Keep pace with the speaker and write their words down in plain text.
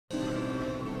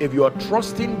If you are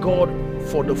trusting God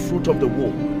for the fruit of the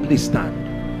womb, please stand.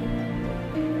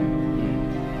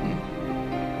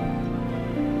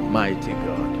 Mighty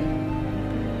God.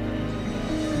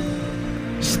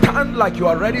 Stand like you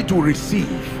are ready to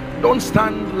receive. Don't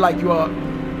stand like you are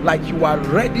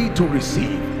ready to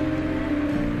receive.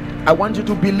 I want you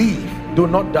to believe. Do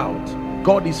not doubt.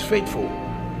 God is faithful.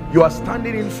 You are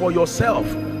standing in for yourself.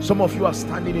 Some of you are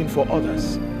standing in for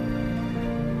others.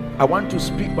 I want to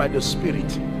speak by the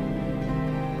Spirit.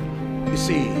 You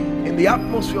see, in the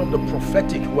atmosphere of the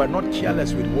prophetic, we are not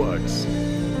careless with words.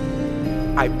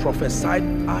 I prophesied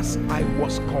as I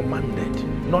was commanded,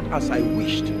 not as I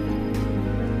wished.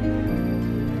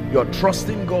 You are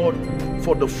trusting God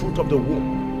for the fruit of the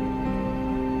womb.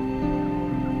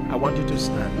 I want you to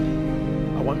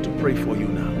stand. I want to pray for you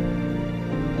now.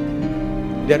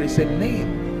 There is a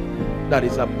name that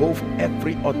is above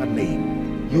every other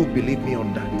name. You believe me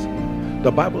on that.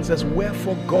 The Bible says,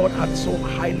 wherefore God had so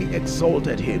highly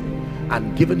exalted him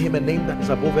and given him a name that is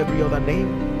above every other name.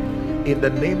 In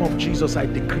the name of Jesus, I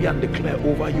decree and declare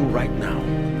over you right now,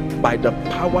 by the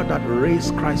power that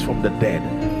raised Christ from the dead,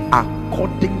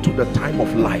 according to the time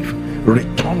of life,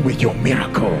 return with your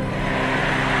miracle.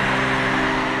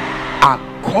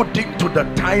 According to the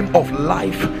time of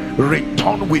life,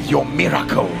 return with your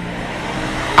miracle.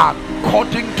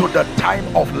 According to the time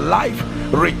of life,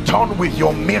 return with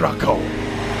your miracle.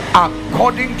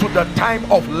 According to the time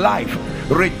of life,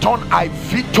 return. I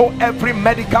veto every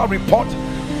medical report.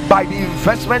 By the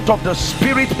investment of the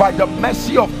Spirit, by the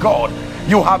mercy of God,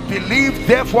 you have believed.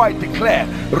 Therefore I declare,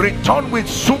 return with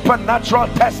supernatural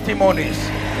testimonies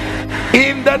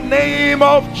in the name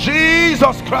of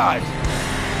Jesus Christ.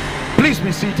 Please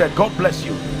be seated. God bless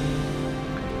you.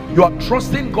 You are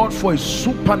trusting God for a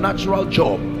supernatural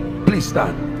job. Please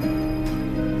stand.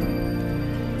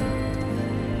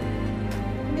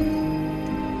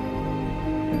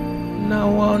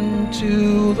 Now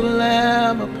unto the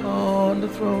Lamb upon the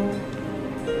throne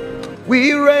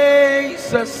we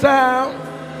raise a sound,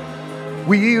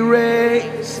 we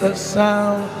raise a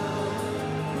sound,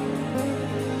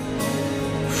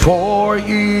 for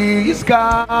he is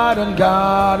God and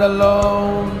God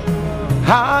alone.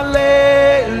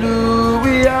 Hallelujah,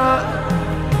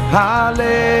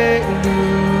 hallelujah.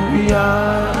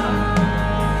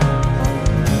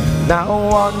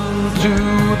 Now unto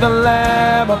the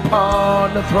Lamb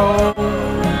upon the throne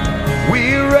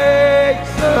we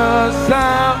raise a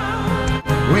sound,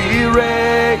 we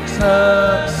raise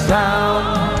a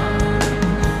sound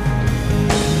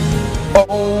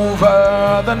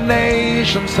over the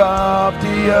nations of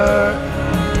the earth.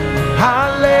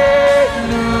 Hallelujah,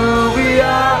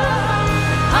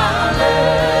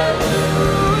 hallelujah,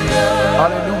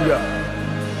 hallelujah.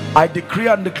 I decree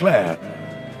and declare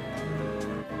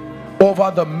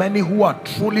over the many who are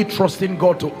truly trusting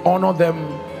God to honor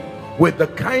them with the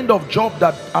kind of job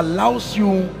that allows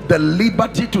you the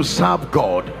liberty to serve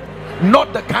God,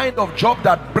 not the kind of job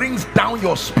that brings down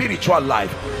your spiritual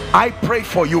life. I pray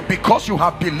for you, because you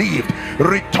have believed,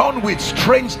 return with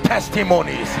strange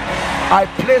testimonies. I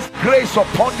place grace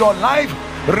upon your life.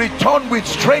 Return with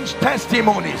strange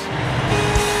testimonies.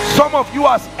 Some of you,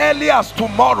 as early as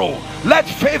tomorrow, let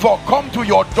favor come to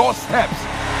your doorsteps.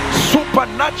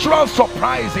 Supernatural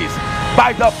surprises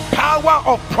by the power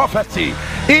of prophecy,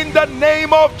 in the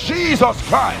name of Jesus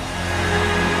Christ.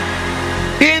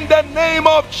 In the name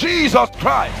of Jesus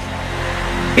Christ.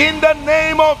 In the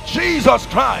name of Jesus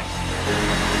Christ.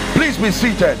 Please be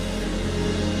seated.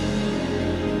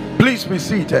 Please be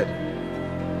seated.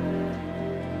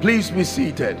 Please be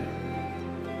seated.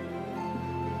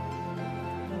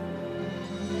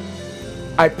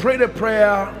 I prayed a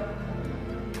prayer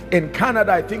in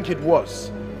Canada, I think it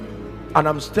was, and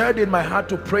I'm stirred in my heart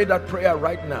to pray that prayer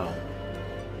right now.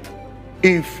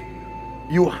 If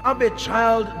you have a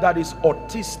child that is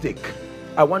autistic,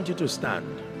 I want you to stand.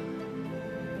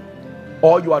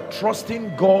 Or you are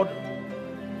trusting God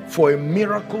for a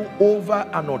miracle over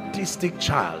an autistic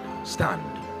child, stand.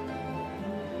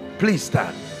 Please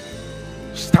stand.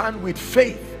 Stand with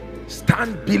faith.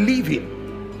 Stand believing.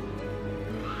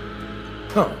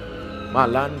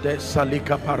 Malande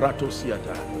salika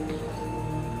paratosiata.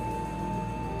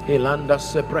 Helanda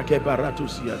sepreke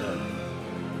paratosiata.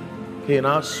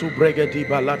 Hena subrege di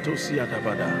balatosiata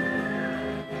bada.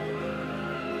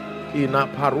 Ina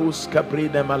parus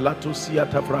caprine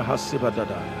malatosiata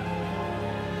frahasibadada.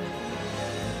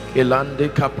 Elande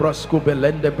caprasco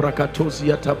belende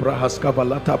bracatosiata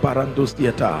brahaskavalata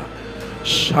parandustiata.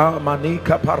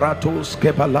 Shamanika paratos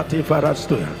kebalati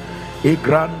farastoya.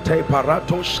 Igrante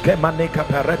paratos kemaneka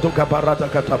pareto kaparata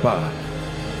kataba.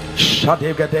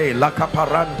 Shadegade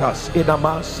lakaparantas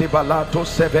inama sibalato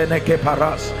seveneke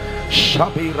paras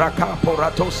shabi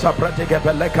rakaporato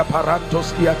sabrategebeleka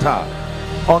parantos kiata.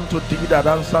 Unto thee that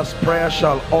answers prayer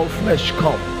shall all flesh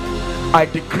come. I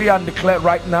decree and declare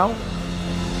right now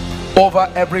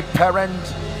over every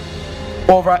parent,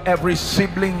 over every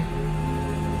sibling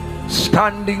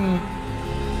standing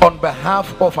on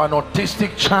behalf of an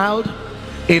autistic child,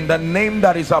 in the name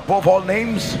that is above all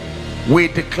names, we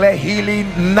declare healing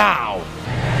now.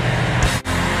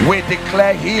 We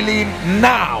declare healing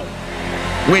now.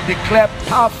 We declare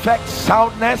perfect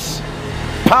soundness,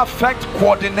 perfect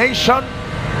coordination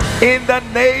in the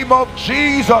name of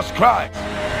Jesus Christ.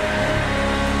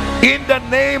 In the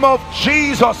name of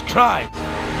Jesus Christ.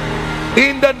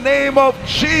 In the name of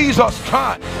Jesus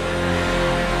Christ.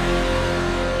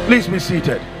 Please be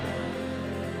seated.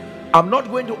 I'm not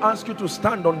going to ask you to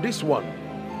stand on this one,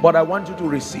 but I want you to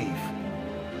receive.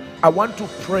 I want to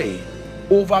pray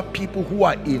over people who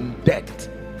are in debt,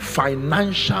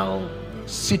 financial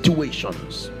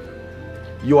situations.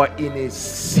 You are in a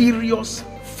serious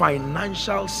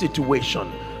financial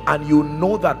situation and you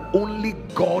know that only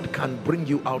God can bring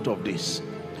you out of this.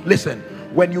 Listen,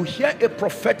 when you hear a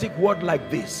prophetic word like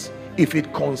this, if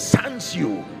it concerns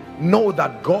you, know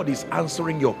that God is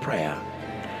answering your prayer.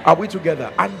 Are we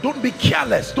together? And don't be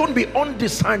careless, don't be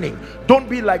undiscerning, don't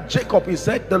be like Jacob. He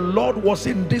said, the Lord was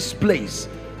in this place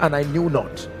and I knew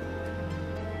not.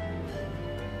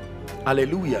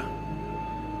 Hallelujah.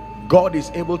 God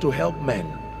is able to help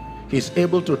men. He's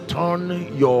able to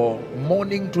turn your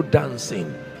mourning to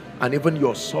dancing and even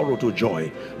your sorrow to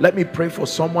joy. Let me pray for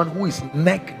someone who is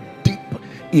neck deep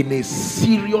in a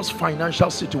serious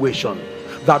financial situation,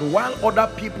 that while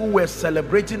other people were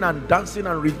celebrating and dancing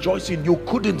and rejoicing, you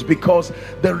couldn't, because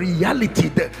the reality,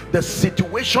 the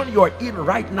situation you're in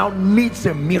right now needs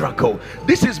a miracle.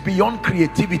 This is beyond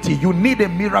creativity. You need a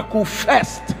miracle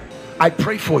first. I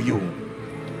pray for you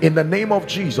in the name of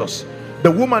Jesus. The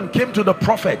woman came to the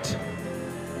prophet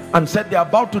and said, they're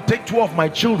about to take 2 of my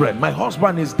children. My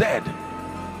husband is dead.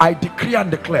 I decree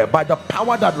and declare by the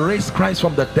power that raised Christ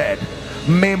from the dead,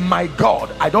 may my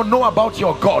God, I don't know about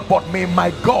your God, but may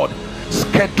my God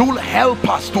schedule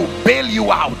helpers to bail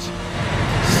you out.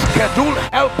 Schedule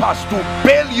helpers to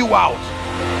bail you out.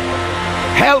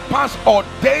 Helpers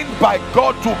ordained by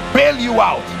God to bail you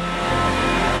out.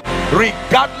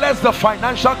 Regardless the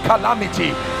financial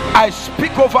calamity, I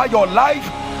speak over your life.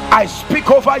 I speak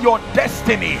over your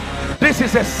destiny. This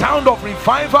is a sound of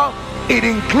revival. It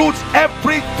includes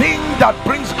everything that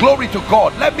brings glory to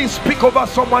God. Let me speak over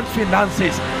someone's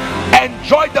finances.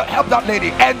 Enjoy the help, that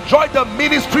lady. Enjoy the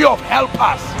ministry of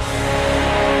helpers.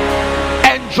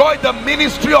 Enjoy the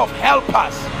ministry of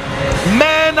helpers.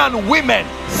 Men and women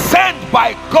sent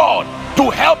by God to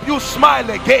help you smile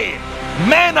again.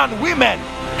 Men and women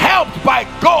helped by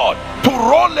God to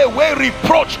roll away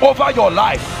reproach over your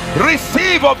life.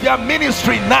 Receive of their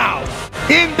ministry now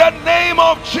in the name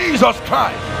of Jesus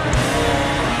Christ.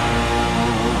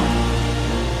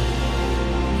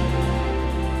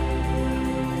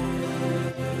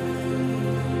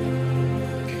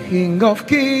 King of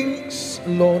kings,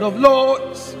 Lord of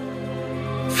lords,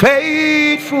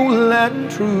 faithful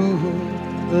and true,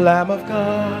 Lamb of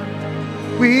God,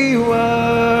 we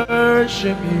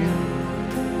worship you.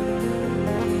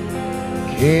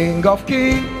 King of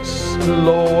kings,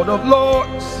 Lord of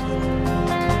lords,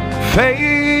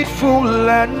 faithful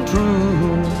and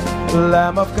true,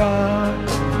 Lamb of God,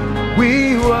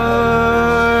 we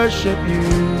worship you.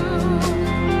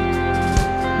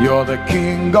 You're the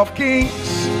King of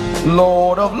kings,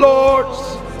 Lord of lords,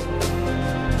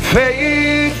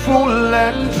 faithful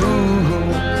and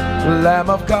true, Lamb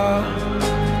of God,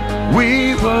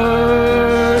 we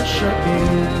worship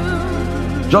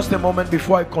you. Just a moment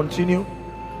before I continue,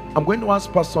 I'm going to ask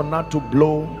Pastor Nat to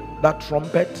blow that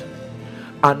trumpet,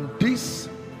 and this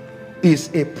is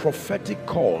a prophetic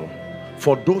call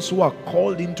for those who are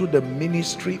called into the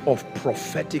ministry of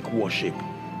prophetic worship.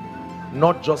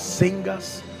 Not just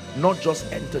singers, not just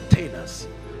entertainers.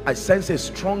 I sense a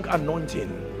strong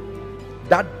anointing,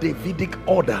 that Davidic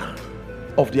order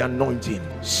of the anointing.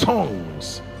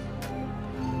 Songs.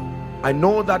 I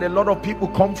know that a lot of people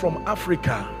come from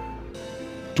Africa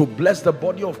to bless the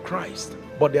body of Christ,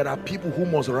 but there are people who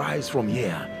must rise from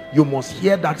here. You must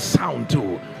hear that sound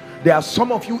too. There are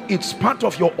some of you, it's part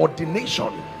of your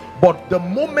ordination, but the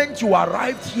moment you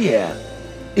arrived here,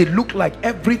 it looked like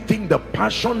everything, the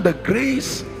passion, the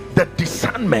grace, the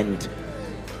discernment.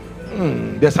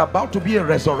 There's about to be a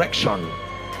resurrection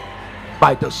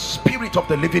by the Spirit of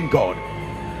the living God.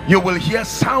 You will hear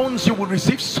sounds, you will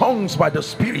receive songs by the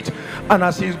Spirit. And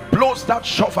as he blows that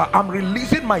shofar, I'm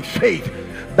releasing my faith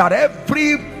that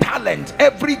every talent,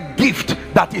 every gift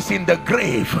that is in the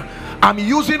grave, I'm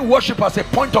using worship as a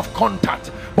point of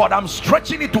contact, but I'm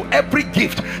stretching it to every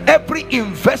gift, every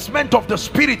investment of the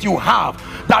Spirit you have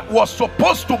that was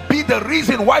supposed to be the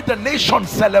reason why the nation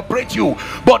celebrate you,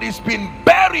 but it's been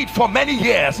buried for many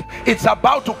years. It's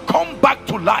about to come back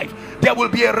to life. There will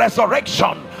be a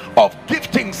resurrection of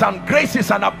giftings and graces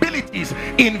and abilities,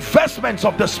 investments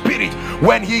of the Spirit.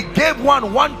 When he gave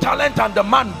one talent and the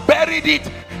man buried it,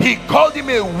 he called him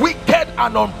a wicked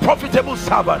and unprofitable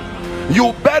servant.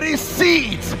 You bury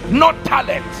seeds, not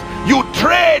talents. You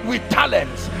trade with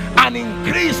talents and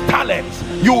increase talents.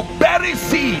 You bury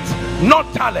seeds,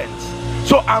 not talents.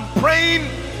 So I'm praying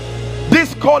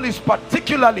this call is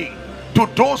particularly to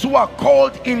those who are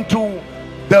called into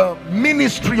the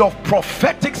ministry of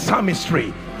prophetic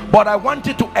psalmistry, but I want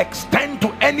it to extend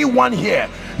to anyone here.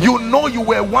 You know you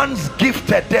were once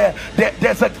gifted.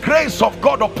 There's a grace of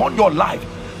God upon your life,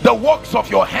 the works of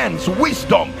your hands,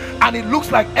 wisdom, and it looks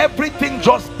like everything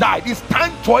just died. It's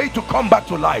time for it to come back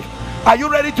to life. Are you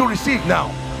ready to receive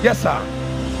now? Yes, sir.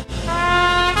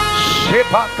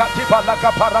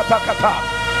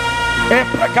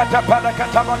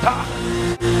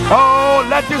 Oh,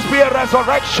 let this be a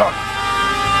resurrection.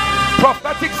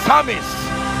 Prophetic psalmists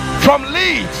from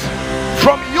Leeds,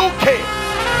 from UK,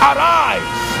 arise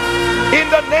in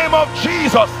the name of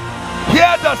Jesus.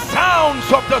 Hear the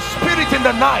sounds of the Spirit in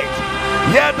the night.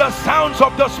 Hear the sounds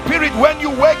of the Spirit when you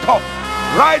wake up.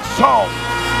 Write songs,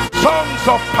 songs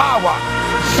of power,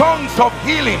 songs of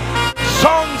healing,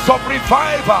 songs of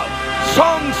revival,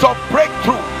 songs of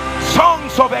breakthrough,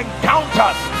 songs of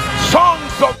encounters,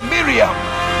 songs of Miriam,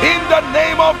 in the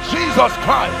name of Jesus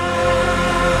Christ.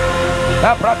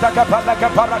 Let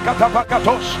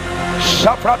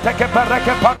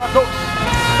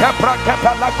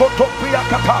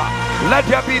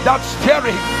there be that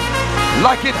stirring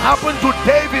like it happened to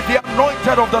David, the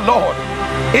anointed of the Lord.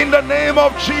 In the name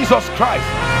of Jesus Christ,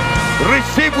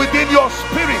 receive within your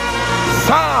spirit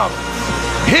psalms,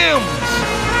 hymns,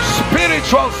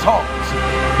 spiritual songs.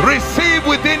 Receive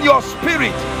within your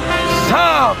spirit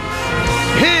psalms,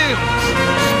 hymns,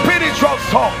 spiritual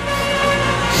songs.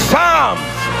 Psalms,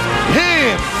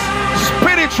 hymns,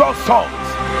 spiritual songs,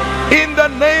 in the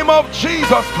name of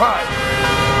Jesus Christ.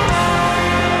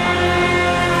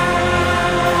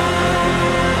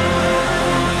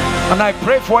 And I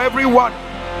pray for everyone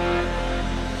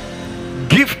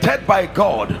gifted by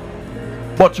God,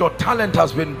 but your talent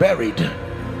has been buried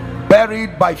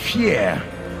by fear,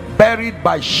 buried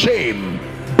by shame,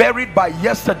 buried by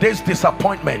yesterday's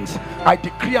disappointments. I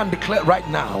decree and declare right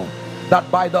now that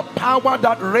by the power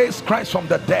that raised Christ from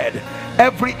the dead,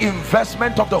 every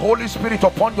investment of the Holy Spirit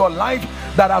upon your life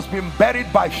that has been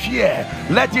buried by fear,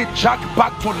 let it jack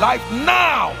back to life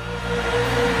now.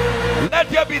 Let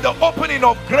there be the opening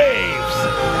of graves,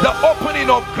 the opening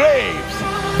of graves,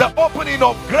 the opening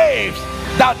of graves,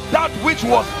 that which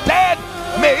was dead,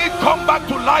 may it come back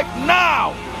to life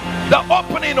now. The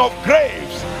opening of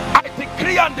graves. I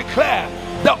decree and declare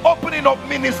the opening of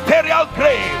ministerial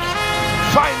graves,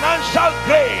 financial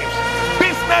graves,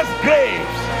 business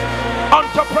graves,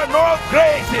 entrepreneurial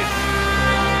graces.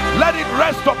 Let it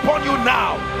rest upon you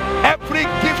now. Every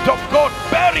gift of God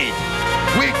buried,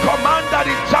 we command that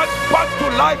it jacks back to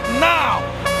life now.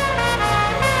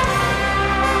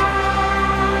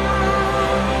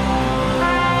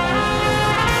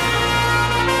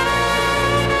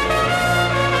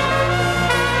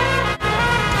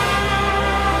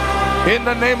 In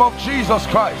the name of Jesus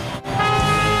Christ.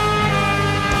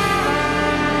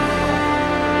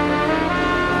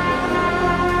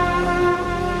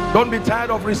 Don't be tired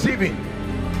of receiving.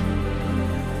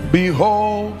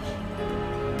 Behold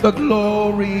the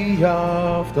glory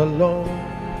of the Lord.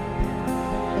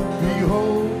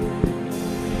 Behold,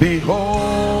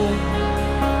 behold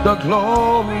the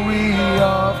glory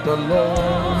of the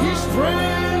Lord. His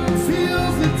strength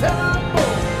fills the temple.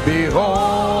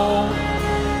 Behold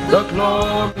the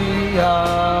glory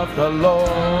of the Lord.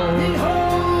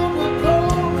 Behold the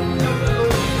glory of the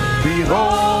Lord.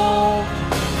 Behold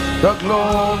the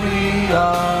glory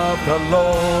of the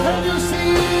Lord. Can you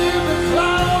see the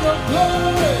cloud of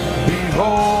glory?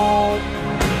 Behold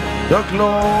the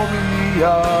glory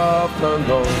of the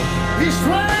Lord. His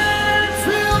strength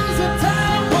fills the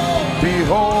temple.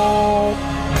 Behold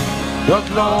the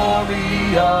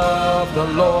glory of the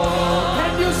Lord.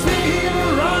 Can you see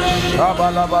him rising?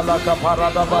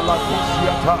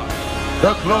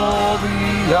 The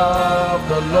glory of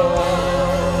the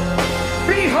Lord.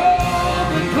 Behold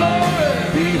the glory.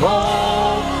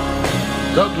 Behold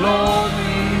the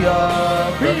glory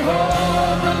of the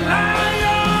Behold the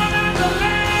Lion and the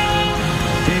Lamb.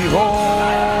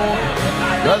 Behold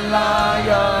the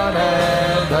Lion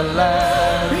and the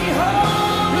Lamb.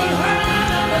 Behold the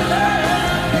Lion and the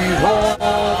Lamb. Behold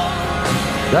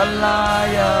the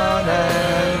Lion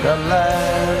and the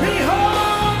Lamb.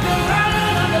 Behold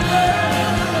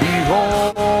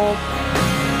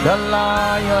the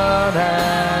Lion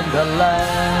and the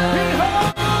Lamb.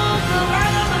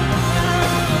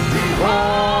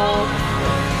 Behold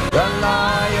the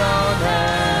Lion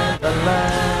and the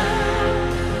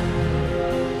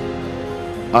Lamb.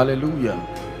 Hallelujah.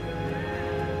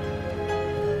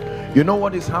 You know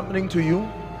what is happening to you?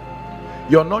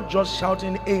 You're not just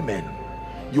shouting amen.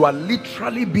 You are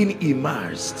literally being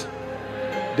immersed.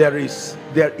 There is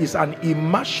an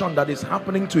immersion that is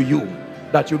happening to you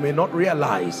that you may not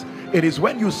realize. It is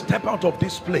when you step out of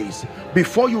this place,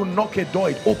 before you knock a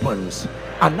door, it opens,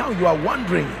 and now you are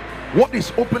wondering what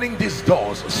is opening these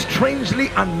doors. Strangely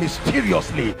and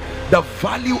mysteriously, the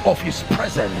value of his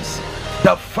presence,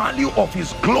 the value of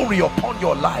his glory upon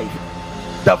your life,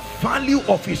 the value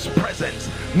of his presence.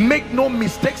 Make no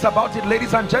mistakes about it,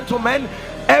 ladies and gentlemen.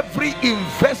 Every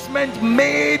investment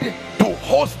made to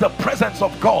host the presence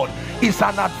of God is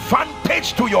an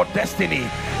advantage to your destiny,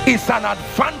 is an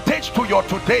advantage to your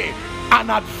today, an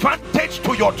advantage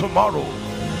to your tomorrow.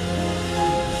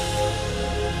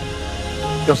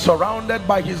 You're surrounded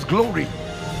by his glory.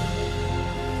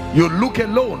 You look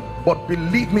alone, but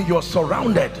believe me, you're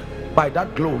surrounded by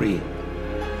that glory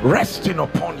resting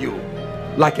upon you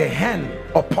like a hen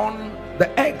upon the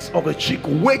eggs of a chick,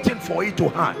 waiting for it to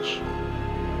hatch.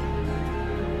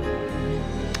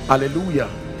 Hallelujah.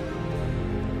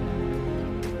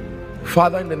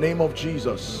 Father, in the name of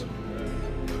Jesus,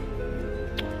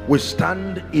 we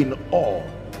stand in awe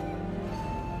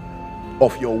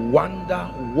of your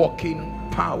wonder-working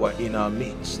power in our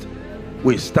midst.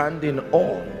 We stand in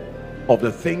awe of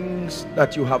the things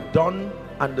that you have done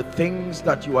and the things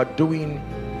that you are doing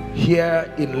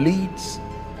here in Leeds,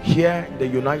 here in the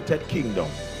United Kingdom.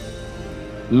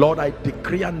 Lord, I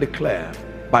decree and declare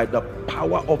by the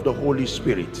power of the Holy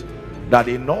Spirit that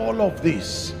in all of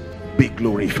this be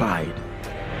glorified,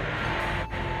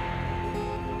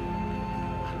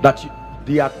 that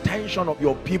the attention of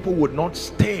your people would not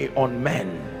stay on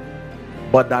men,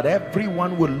 but that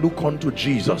everyone will look unto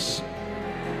Jesus,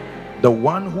 the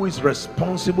one who is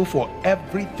responsible for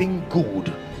everything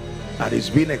good that is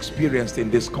being experienced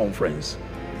in this conference.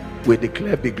 We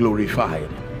declare be glorified.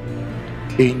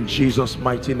 In Jesus'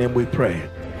 mighty name we pray.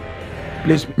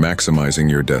 Please. Maximizing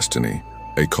your destiny,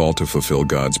 a call to fulfill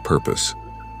God's purpose.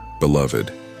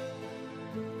 Beloved,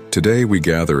 today we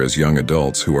gather as young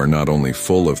adults who are not only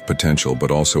full of potential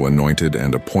but also anointed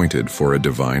and appointed for a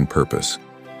divine purpose.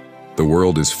 The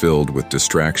world is filled with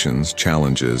distractions,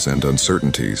 challenges, and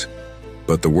uncertainties,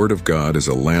 but the Word of God is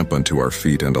a lamp unto our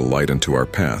feet and a light unto our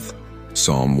path.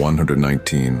 Psalm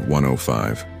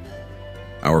 119:105.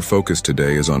 Our focus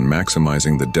today is on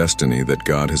maximizing the destiny that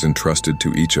God has entrusted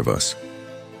to each of us.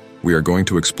 We are going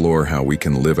to explore how we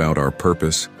can live out our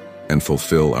purpose and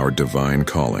fulfill our divine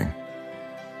calling.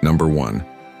 Number 1,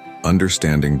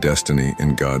 understanding destiny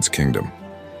in God's kingdom.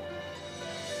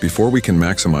 Before we can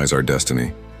maximize our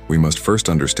destiny, we must first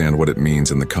understand what it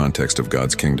means in the context of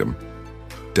God's kingdom.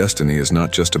 Destiny is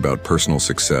not just about personal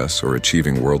success or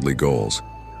achieving worldly goals.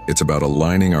 It's about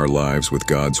aligning our lives with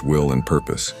God's will and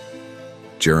purpose.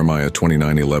 Jeremiah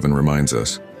 29:11 reminds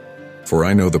us, "For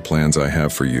I know the plans I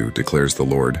have for you, declares the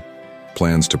Lord,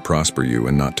 plans to prosper you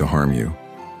and not to harm you,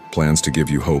 plans to give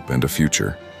you hope and a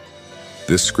future."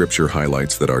 This scripture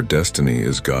highlights that our destiny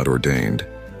is God-ordained.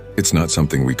 It's not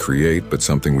something we create, but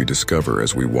something we discover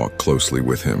as we walk closely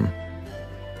with Him.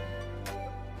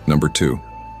 Number 2,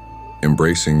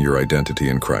 embracing your identity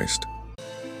in Christ.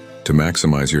 To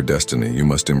maximize your destiny, you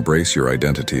must embrace your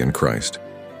identity in Christ.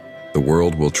 The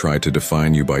world will try to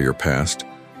define you by your past,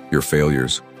 your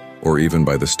failures, or even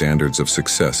by the standards of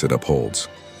success it upholds.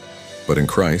 But in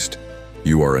Christ,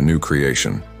 you are a new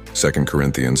creation. 2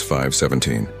 Corinthians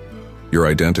 5:17. Your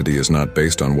identity is not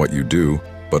based on what you do,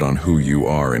 but on who you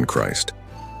are in Christ.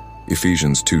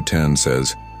 Ephesians 2:10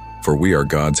 says, "For we are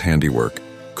God's handiwork,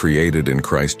 created in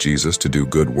Christ Jesus to do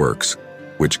good works,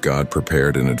 which God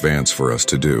prepared in advance for us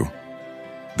to do."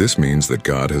 This means that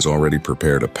God has already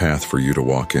prepared a path for you to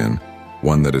walk in,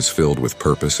 one that is filled with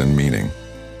purpose and meaning.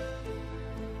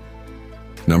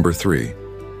 Number 3,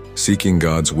 seeking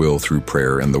God's will through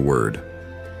prayer and the Word.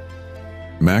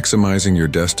 Maximizing your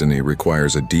destiny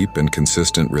requires a deep and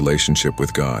consistent relationship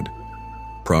with God.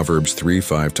 Proverbs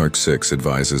 3:5-6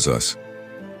 advises us,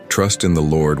 "Trust in the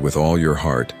Lord with all your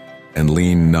heart, and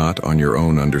lean not on your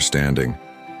own understanding.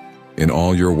 In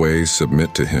all your ways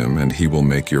submit to him, and he will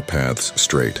make your paths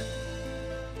straight.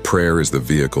 Prayer is the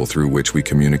vehicle through which we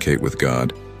communicate with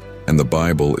God, and the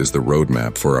Bible is the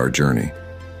roadmap for our journey.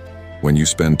 When you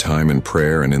spend time in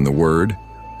prayer and in the Word,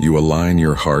 you align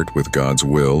your heart with God's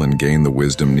will and gain the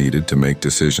wisdom needed to make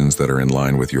decisions that are in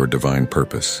line with your divine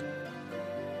purpose.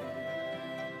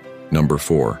 Number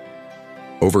 4,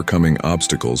 overcoming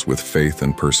obstacles with faith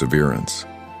and perseverance.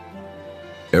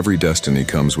 Every destiny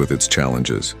comes with its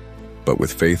challenges, but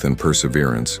with faith and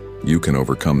perseverance, you can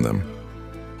overcome them.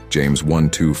 James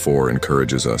 1:2-4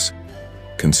 encourages us,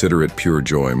 "Consider it pure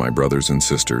joy, my brothers and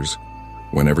sisters,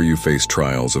 whenever you face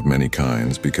trials of many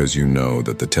kinds, because you know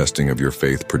that the testing of your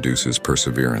faith produces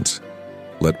perseverance.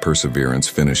 Let perseverance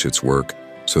finish its work,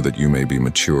 so that you may be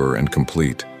mature and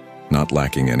complete, not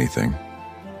lacking anything."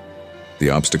 The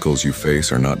obstacles you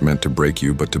face are not meant to break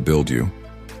you, but to build you.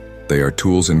 They are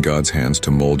tools in God's hands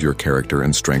to mold your character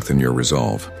and strengthen your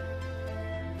resolve.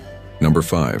 Number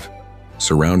 5,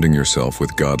 surrounding yourself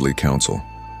with godly counsel.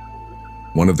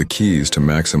 One of the keys to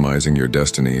maximizing your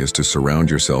destiny is to surround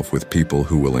yourself with people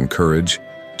who will encourage,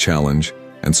 challenge,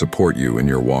 and support you in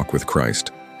your walk with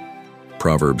Christ.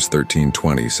 Proverbs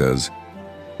 13:20 says,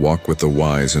 "Walk with the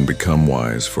wise and become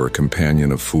wise, for a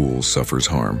companion of fools suffers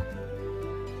harm."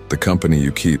 The company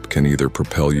you keep can either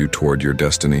propel you toward your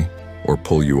destiny or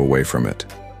pull you away from it.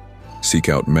 Seek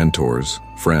out mentors,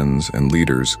 friends, and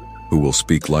leaders who will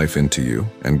speak life into you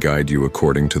and guide you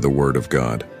according to the Word of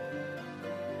God.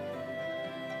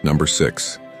 Number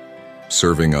 6,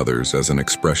 serving others as an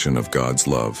expression of God's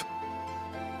love.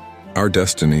 Our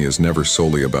destiny is never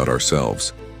solely about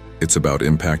ourselves. It's about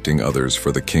impacting others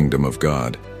for the kingdom of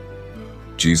God.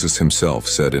 Jesus himself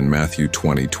said in Matthew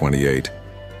 20:28,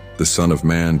 "The Son of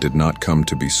Man did not come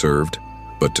to be served,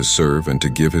 but to serve and to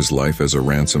give his life as a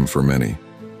ransom for many."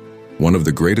 One of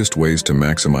the greatest ways to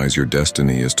maximize your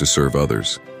destiny is to serve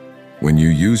others. When you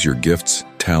use your gifts,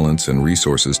 talents, and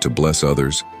resources to bless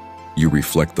others, you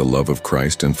reflect the love of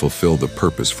Christ and fulfill the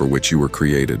purpose for which you were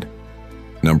created.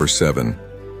 Number 7,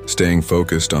 staying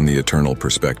focused on the eternal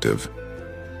perspective.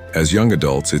 As young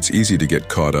adults, it's easy to get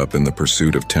caught up in the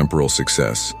pursuit of temporal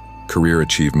success, career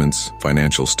achievements,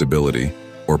 financial stability,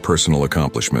 or personal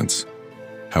accomplishments.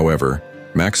 However,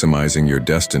 maximizing your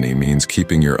destiny means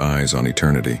keeping your eyes on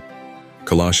eternity.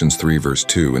 Colossians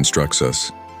 3:2 instructs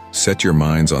us, "Set your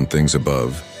minds on things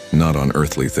above, not on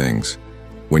earthly things."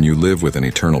 When you live with an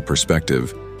eternal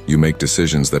perspective, you make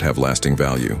decisions that have lasting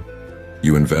value.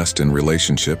 You invest in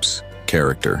relationships,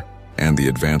 character, and the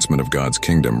advancement of God's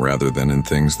kingdom rather than in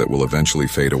things that will eventually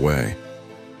fade away.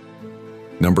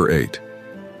 Number 8,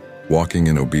 walking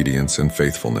in obedience and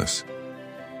faithfulness.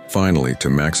 Finally, to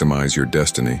maximize your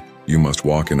destiny, you must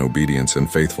walk in obedience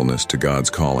and faithfulness to God's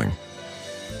calling.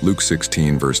 Luke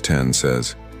 16:10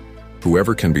 says,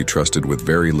 "Whoever can be trusted with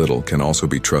very little can also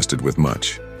be trusted with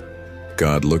much."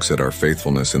 God looks at our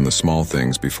faithfulness in the small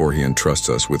things before he entrusts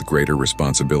us with greater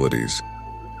responsibilities.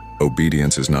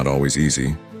 Obedience is not always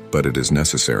easy, but it is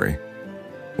necessary.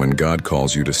 When God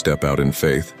calls you to step out in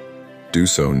faith, do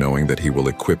so knowing that he will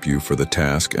equip you for the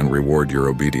task and reward your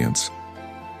obedience.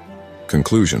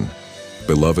 Conclusion.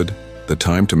 Beloved, the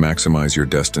time to maximize your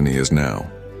destiny is now.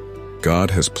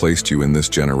 God has placed you in this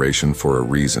generation for a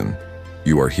reason.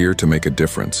 You are here to make a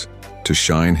difference, to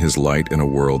shine his light in a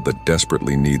world that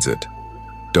desperately needs it.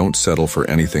 Don't settle for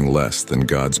anything less than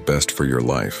God's best for your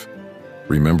life.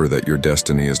 Remember that your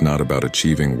destiny is not about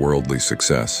achieving worldly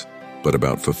success, but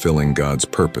about fulfilling God's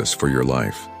purpose for your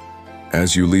life.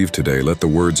 As you leave today, let the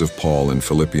words of Paul in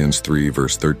Philippians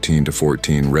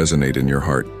 3:13-14 resonate in your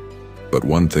heart. "But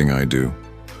one thing I do,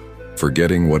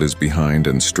 forgetting what is behind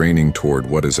and straining toward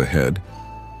what is ahead,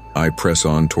 I press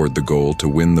on toward the goal to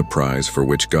win the prize for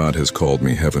which God has called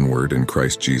me heavenward in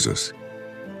Christ Jesus."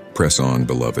 Press on,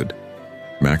 beloved.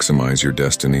 Maximize your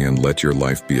destiny and let your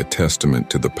life be a testament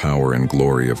to the power and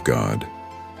glory of God.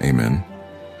 Amen.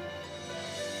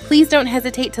 Please don't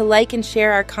hesitate to like and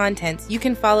share our contents. You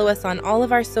can follow us on all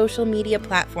of our social media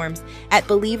platforms at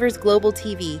Believers Global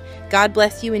TV. God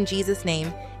bless you in Jesus'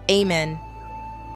 name. Amen.